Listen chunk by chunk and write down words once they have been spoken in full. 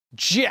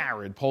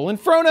Jared Polin,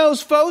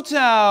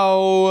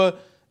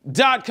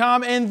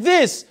 FroKnowsPhoto.com, and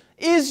this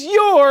is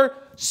your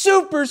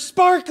super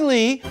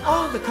sparkly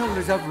all the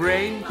colors of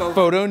rainbow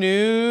photo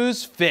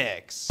news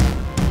fix.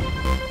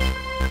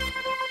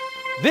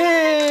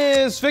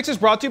 This fix is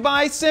brought to you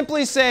by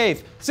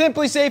SimpliSafe.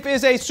 SimpliSafe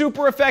is a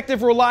super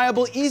effective,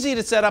 reliable, easy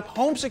to set up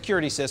home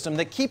security system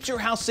that keeps your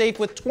house safe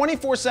with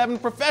 24/7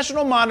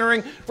 professional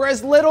monitoring for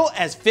as little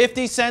as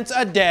 50 cents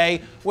a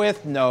day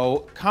with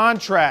no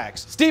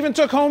contracts. Steven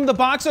took home the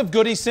box of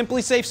goodies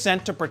SimpliSafe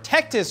sent to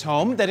protect his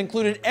home that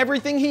included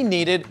everything he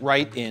needed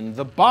right in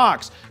the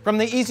box. From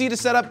the easy to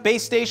set up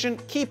base station,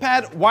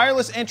 keypad,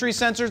 wireless entry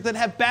sensors that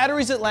have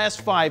batteries that last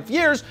 5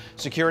 years,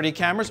 security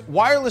cameras,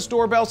 wireless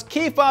doorbells,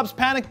 key fobs,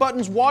 panic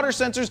buttons, water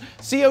sensors,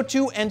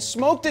 CO2 and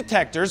smoke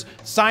detectors,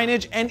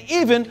 signage, and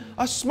even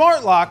a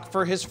smart lock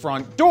for his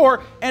front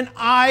door, and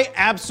I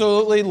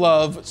absolutely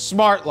love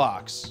smart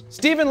locks.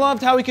 Steven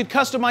loved how he could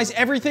customize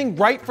everything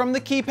right from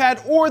the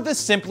keypad or the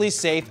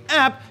SimpliSafe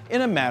app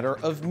in a matter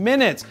of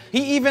minutes.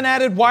 He even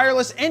added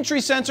wireless entry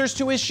sensors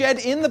to his shed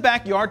in the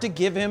backyard to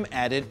give him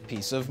added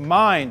peace of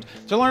mind.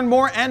 To learn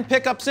more and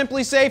pick up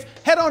SimpliSafe,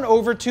 head on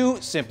over to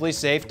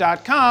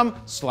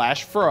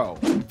simplisafe.com/fro.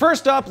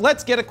 First up,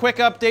 let's get a quick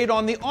update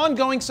on the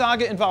ongoing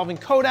saga involving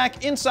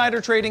Kodak, insider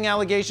trading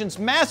allegations,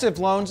 massive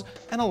loans,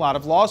 and a lot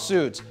of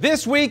lawsuits.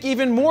 This week,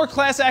 even more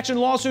class action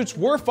lawsuits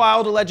were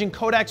filed alleging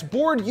Kodak's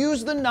board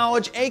used the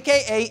knowledge,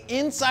 aka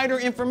insider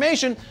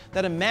information,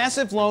 that a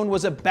massive loan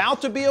was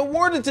about to be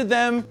awarded to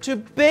them to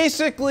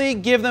basically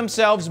give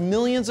themselves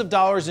millions of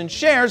dollars in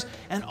shares,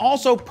 and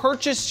also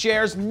purchase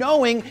shares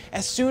knowing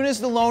as soon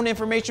as the loan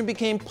information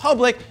became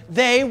public,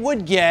 they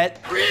would get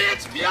rich.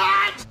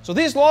 So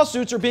these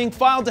lawsuits are being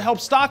filed to help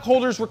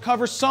stockholders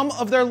recover some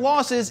of their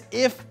losses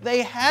if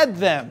they had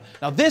them.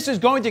 Now this is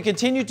going to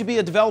continue to be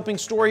a developing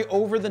story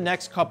over the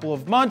next couple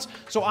of months,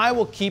 so I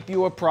will keep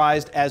you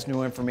apprised as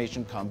new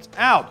information comes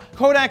out.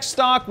 Kodak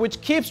stock, which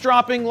keeps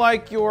dropping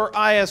like your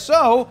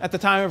ISO at the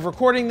time of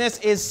recording this,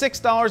 is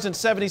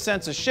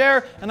 $6.70 a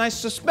share, and I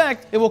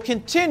suspect it will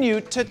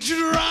continue to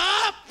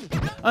drop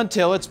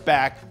until it's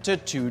back to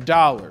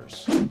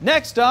 $2.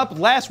 Next up,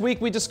 last week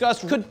we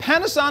discussed, could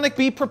Panasonic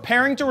be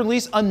preparing to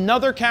release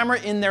another camera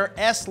in their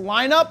S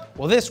lineup?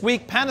 Well, this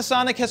week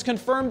Panasonic has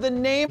confirmed the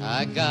name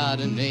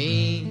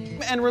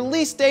and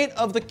release date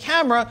of the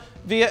camera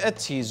via a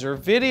teaser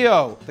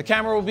video. The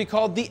camera will be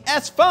called the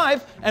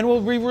S5 and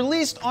will be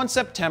released on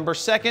September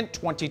 2nd,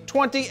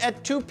 2020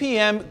 at 2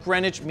 p.m.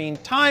 Greenwich Mean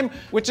Time,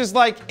 which is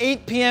like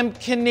 8 p.m.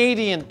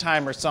 Canadian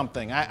time or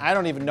something. I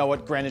don't even know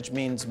what Greenwich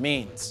means.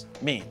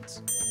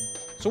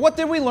 So what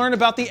did we learn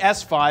about the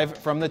S5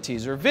 from the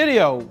teaser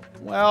video?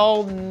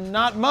 Well,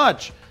 not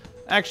much.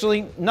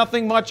 Actually,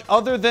 nothing much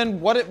other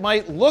than what it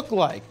might look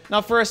like.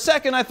 Now, for a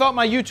second, I thought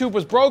my YouTube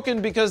was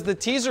broken because the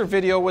teaser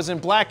video was in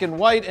black and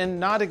white and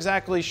not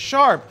exactly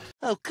sharp.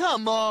 Oh,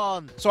 come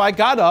on! So I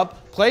got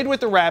up, played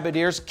with the rabbit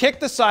ears, kicked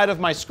the side of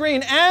my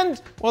screen,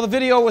 and, well, the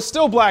video was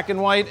still black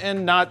and white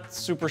and not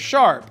super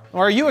sharp.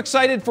 Are you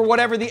excited for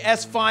whatever the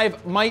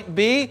S5 might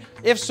be?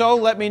 If so,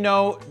 let me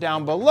know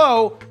down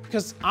below,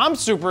 because I'm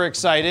super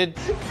excited.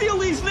 Feel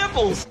these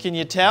nipples! Can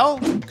you tell?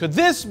 Could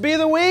this be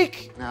the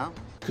week? No.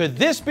 Could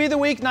this be the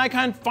week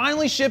Nikon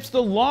finally ships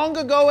the long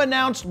ago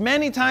announced,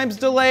 many times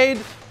delayed,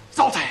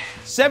 Salty!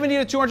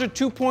 70-200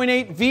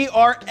 2.8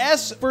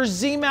 VRS for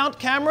Z-mount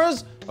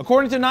cameras?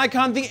 According to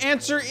Nikon, the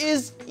answer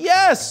is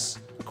yes.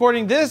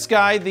 According to this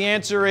guy, the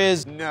answer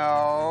is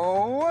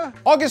no.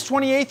 August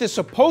 28th is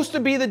supposed to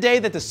be the day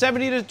that the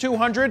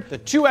 70-200, the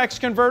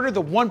 2x converter,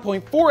 the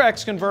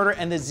 1.4x converter,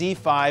 and the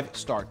Z5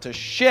 start to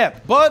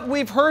ship. But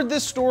we've heard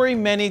this story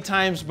many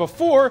times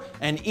before,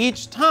 and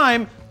each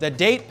time the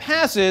date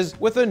passes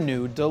with a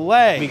new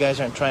delay. You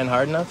guys aren't trying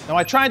hard enough? Now,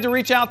 I tried to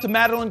reach out to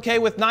Madeline K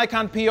with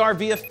Nikon PR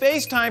via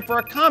FaceTime for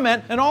a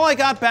comment, and all I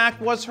got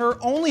back was her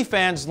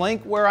OnlyFans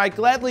link where I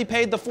gladly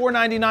paid the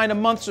 $4.99 a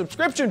month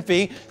subscription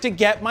fee to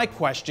get my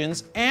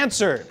questions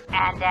answered.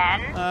 And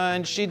then?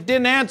 And she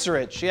didn't answer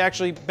it. She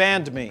actually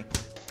banned me.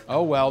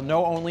 Oh well,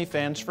 no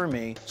OnlyFans for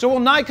me. So will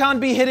Nikon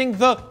be hitting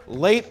the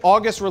late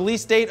August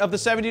release date of the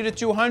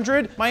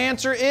 70-200? My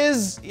answer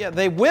is, yeah,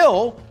 they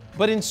will,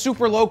 but in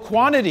super low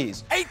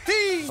quantities.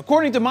 18!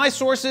 According to my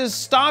sources,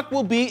 stock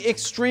will be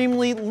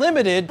extremely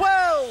limited,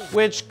 12!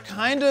 which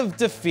kind of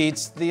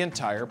defeats the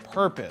entire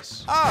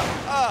purpose.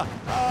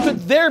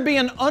 Could there be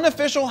an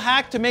unofficial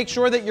hack to make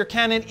sure that your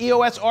Canon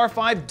EOS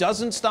R5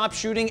 doesn't stop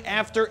shooting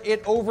after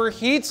it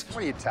overheats?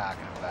 What are you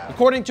talking about?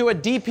 According to a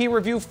DP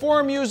review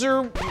forum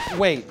user,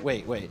 wait.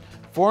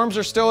 Forums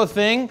are still a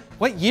thing?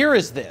 What year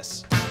is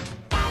this?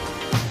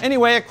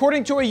 Anyway,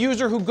 according to a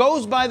user who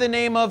goes by the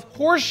name of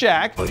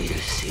Horshack, What do you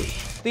see?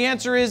 the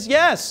answer is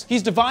yes.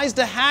 He's devised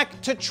a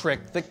hack to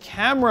trick the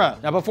camera.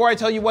 Now, before I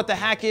tell you what the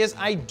hack is,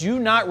 I do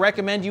not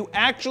recommend you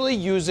actually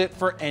use it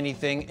for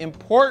anything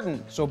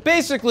important. So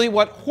basically,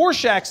 what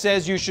Horshack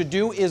says you should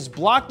do is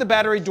block the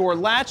battery door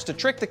latch to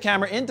trick the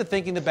camera into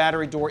thinking the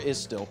battery door is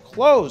still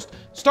closed.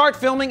 Start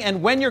filming,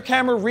 and when your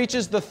camera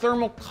reaches the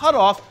thermal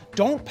cutoff,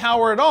 don't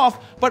power it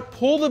off, but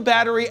pull the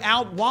battery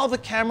out while the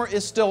camera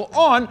is still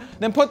on,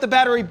 then put the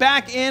battery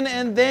back in,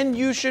 and then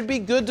you should be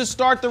good to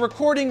start the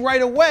recording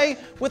right away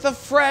with a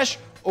fresh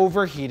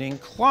overheating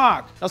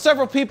clock. Now,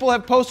 several people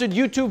have posted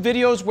YouTube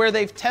videos where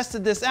they've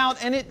tested this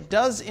out, and it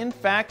does in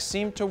fact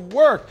seem to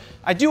work.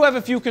 I do have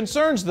a few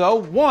concerns though.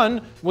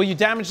 One, will you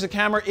damage the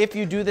camera if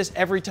you do this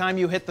every time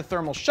you hit the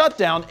thermal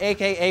shutdown,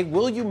 aka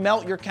will you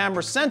melt your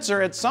camera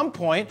sensor at some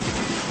point?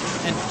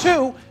 And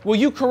two, will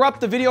you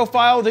corrupt the video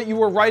file that you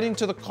were writing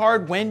to the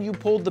card when you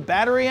pulled the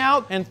battery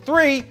out? And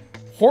three,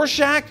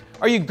 Horseshack,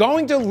 are you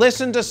going to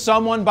listen to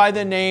someone by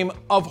the name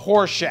of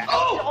Horseshack?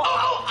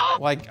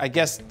 Well, I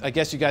guess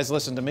you guys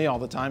listen to me all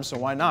the time, so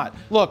why not?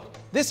 Look,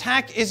 this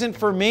hack isn't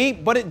for me,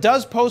 but it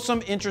does pose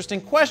some interesting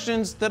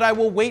questions that I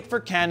will wait for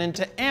Canon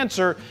to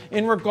answer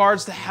in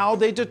regards to how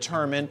they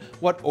determine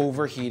what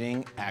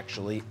overheating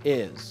actually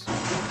is.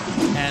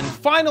 And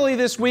finally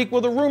this week,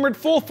 will the rumored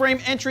full-frame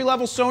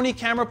entry-level Sony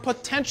camera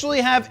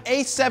potentially have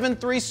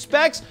A7 III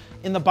specs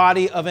in the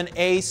body of an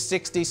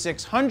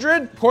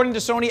A6600? According to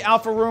Sony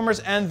Alpha Rumors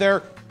and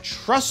their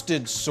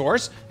trusted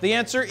source, the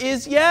answer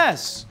is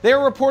yes. They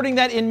are reporting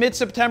that in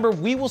mid-September,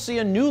 we will see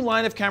a new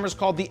line of cameras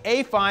called the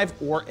A5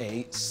 or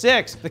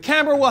A6. The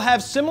camera will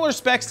have similar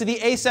specs to the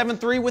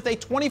A7 III with a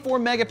 24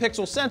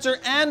 megapixel sensor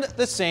and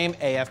the same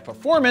AF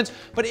performance,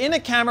 but in a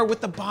camera with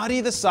the body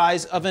the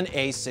size of an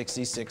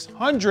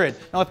A6600.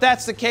 Now, if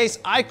that's the case,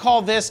 I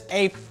call this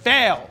a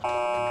fail.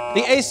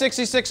 The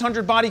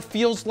A6600 body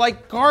feels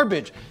like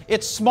garbage.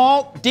 It's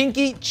small,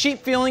 dinky, cheap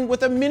feeling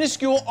with a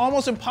minuscule,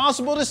 almost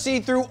impossible to see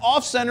through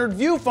off-centered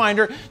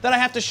viewfinder that I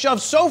have to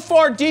shove so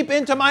far deep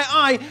into my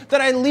eye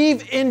that I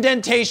leave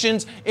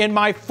indentations in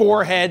my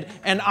forehead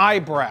and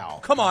eyebrow.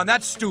 Come on,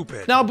 that's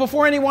stupid. Now,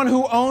 before anyone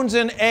who owns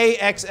an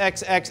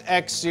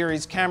AXXXX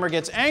series camera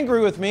gets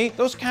angry with me,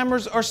 those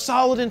cameras are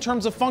solid in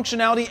terms of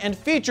functionality and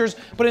features,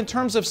 but in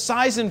terms of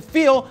size and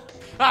feel,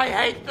 I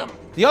hate them.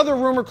 the other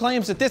rumor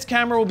claims that this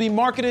camera will be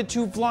marketed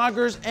to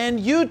vloggers and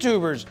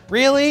YouTubers.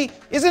 Really?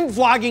 Isn't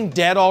vlogging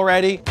dead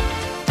already?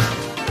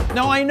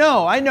 Now, I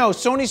know,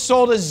 Sony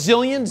sold a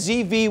zillion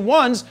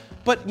ZV-1s,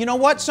 but you know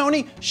what,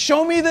 Sony?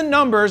 Show me the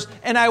numbers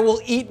and I will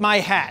eat my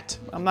hat.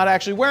 I'm not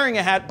actually wearing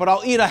a hat, but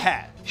I'll eat a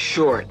hat.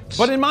 Shorts.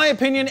 But in my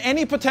opinion,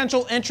 any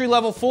potential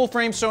entry-level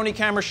full-frame Sony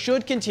camera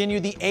should continue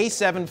the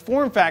A7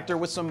 form factor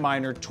with some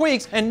minor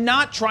tweaks and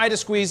not try to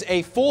squeeze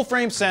a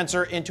full-frame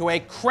sensor into a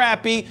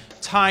crappy,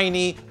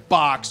 tiny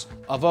box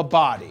of a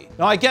body.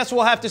 Now, I guess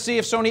we'll have to see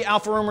if Sony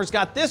Alpha Rumors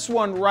got this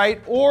one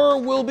right,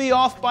 or we'll be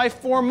off by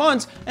 4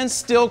 months and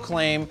still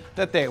claim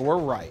that they were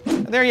right.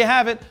 And there you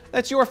have it.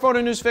 That's your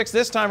photo news fix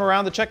this time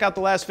around. To check out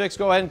the last fix,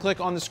 go ahead and click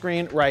on the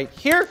screen right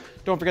here.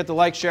 Don't forget to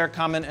like, share,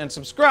 comment, and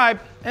subscribe.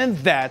 And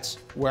that's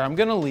where I'm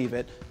gonna leave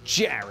it.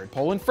 Jared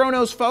Polin,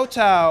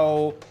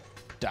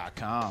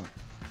 FroKnowsPhoto.com.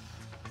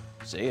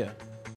 See ya.